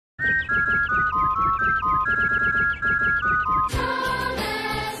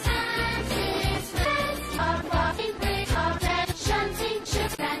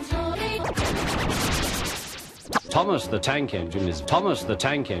Thomas the Tank Engine is Thomas the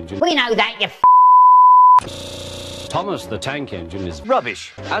Tank Engine. We know that, you Thomas the Tank Engine is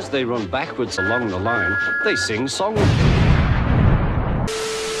rubbish. As they run backwards along the line, they sing songs.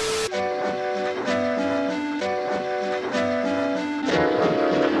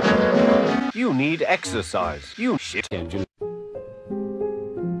 You need exercise. You shit Engine.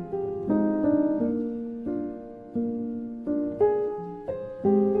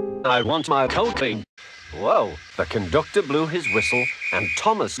 I want my cocaine. Whoa, the conductor blew his whistle and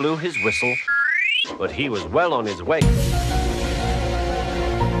Thomas blew his whistle, but he was well on his way.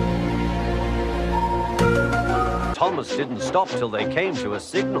 Thomas didn't stop till they came to a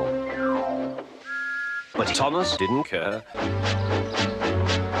signal. But Thomas didn't care.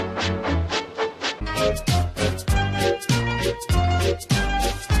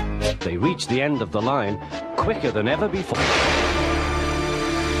 They reached the end of the line quicker than ever before.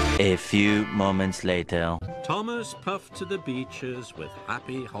 A few moments later. Thomas puffed to the beaches with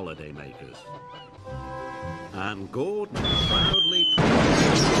happy holidaymakers. And Gordon proudly...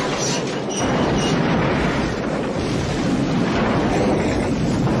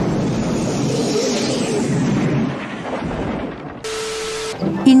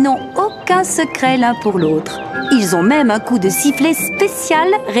 Ils n'ont aucun secret l'un pour l'autre. Ils ont même un coup de sifflet spécial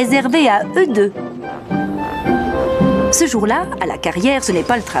réservé à eux deux. Ce jour-là, à la carrière, ce n'est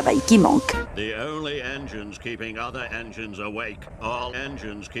pas le travail qui manque. The only engines keeping other engines awake. All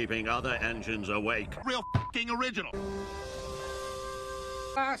engines keeping other engines awake. Real f***ing original.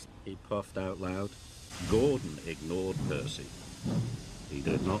 He puffed out loud. Gordon ignored Percy. He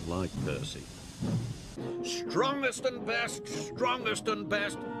did not like Percy. Strongest and best, strongest and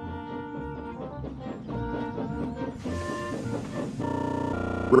best.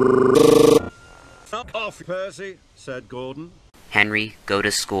 Fuck off, Percy, said Gordon. Henry, go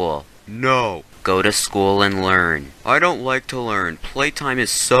to school. No. Go to school and learn. I don't like to learn. Playtime is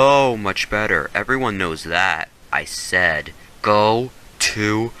so much better. Everyone knows that. I said, go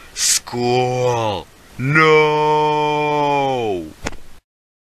to school. No.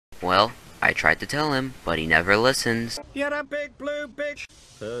 Well, I tried to tell him, but he never listens. You're a big blue bitch,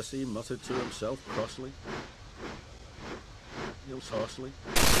 Percy muttered to himself crossly. Hoarsely.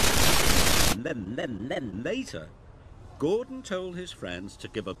 And then later, Gordon told his friends to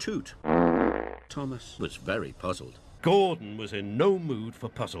give a toot. Thomas was very puzzled. Gordon was in no mood for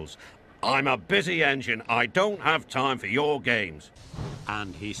puzzles. I'm a busy engine. I don't have time for your games.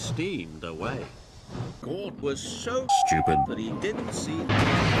 And he steamed away. Gordon was so stupid that he didn't see...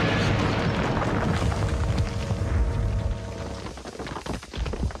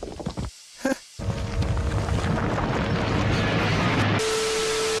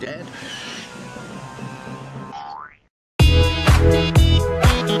 Dead.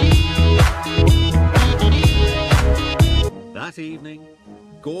 That evening,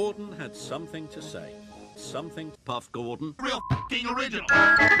 Gordon had something to say. Something, Puff Gordon. Real f***ing original.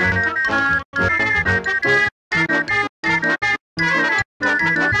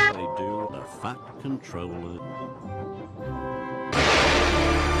 They do the Fat Controller.